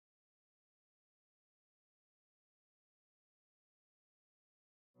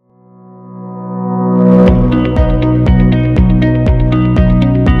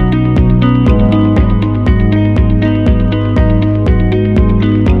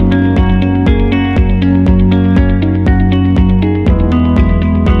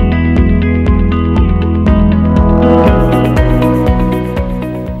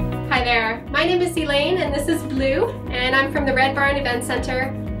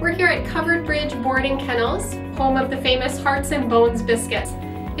We're here at Covered Bridge Boarding Kennels, home of the famous Hearts and Bones biscuits.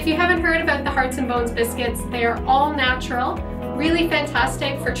 If you haven't heard about the Hearts and Bones biscuits, they are all natural, really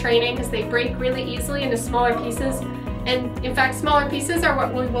fantastic for training because they break really easily into smaller pieces. And in fact, smaller pieces are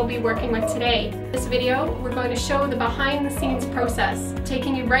what we will be working with today. In this video, we're going to show the behind the scenes process,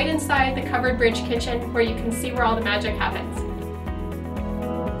 taking you right inside the Covered Bridge kitchen where you can see where all the magic happens.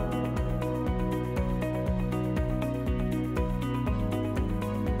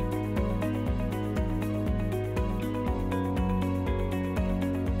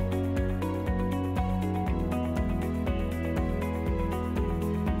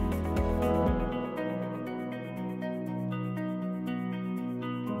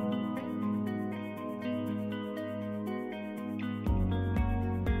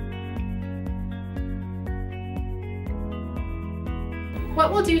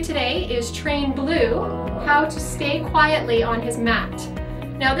 What we'll do today is train Blue how to stay quietly on his mat.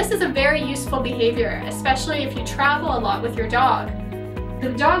 Now this is a very useful behavior, especially if you travel a lot with your dog.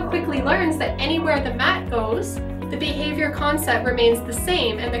 The dog quickly learns that anywhere the mat goes, the behavior concept remains the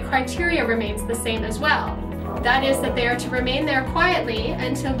same and the criteria remains the same as well. That is that they are to remain there quietly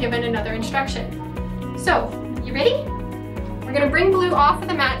until given another instruction. So, you ready? We're going to bring Blue off of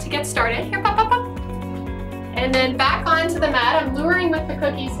the mat to get started. Here, pop, pop, pop. And then back onto the mat. I'm luring with the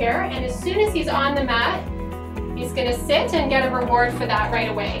cookies here, and as soon as he's on the mat, he's going to sit and get a reward for that right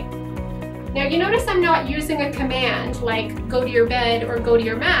away. Now you notice I'm not using a command like go to your bed or go to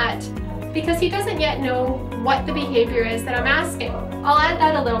your mat because he doesn't yet know what the behavior is that I'm asking. I'll add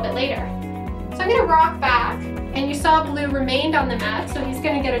that a little bit later. So I'm going to rock back, and you saw Blue remained on the mat, so he's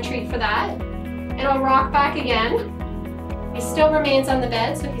going to get a treat for that. And I'll rock back again. He still remains on the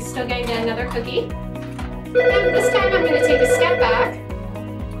bed, so he's still going to get another cookie. And this time I'm going to take a step back.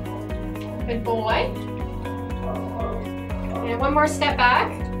 Good boy. And one more step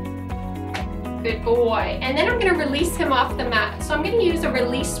back. Good boy. And then I'm going to release him off the mat. So I'm going to use a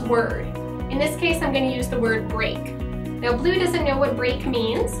release word. In this case, I'm going to use the word break. Now Blue doesn't know what break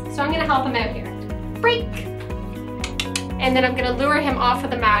means, so I'm going to help him out here. Break! And then I'm going to lure him off of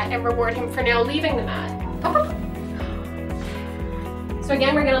the mat and reward him for now leaving the mat. So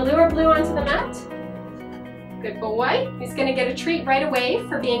again, we're going to lure Blue onto the mat. Good boy. He's going to get a treat right away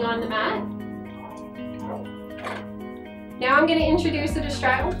for being on the mat. Now I'm going to introduce a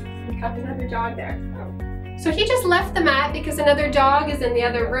distraction. We got another dog there. So he just left the mat because another dog is in the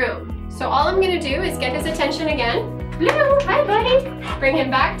other room. So all I'm going to do is get his attention again. Blue, hi buddy. Bring him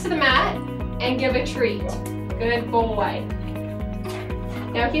back to the mat and give a treat. Good boy.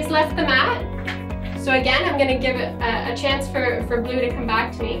 Now he's left the mat. So again, I'm going to give it a chance for Blue to come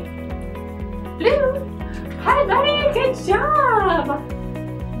back to me. Blue. Hi buddy, good job!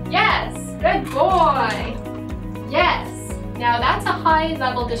 Yes, good boy! Yes! Now that's a high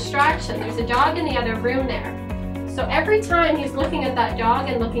level distraction. There's a dog in the other room there. So every time he's looking at that dog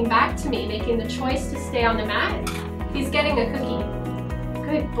and looking back to me, making the choice to stay on the mat, he's getting a cookie.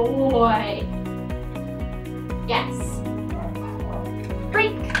 Good boy! Yes!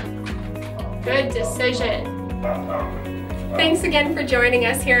 Break! Good decision. Thanks again for joining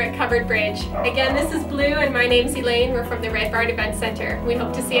us here at Covered Bridge. Again, this is Blue and my name's Elaine. We're from the Red Barn Event Center. We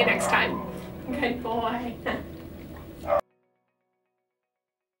hope to see you next time. Good boy.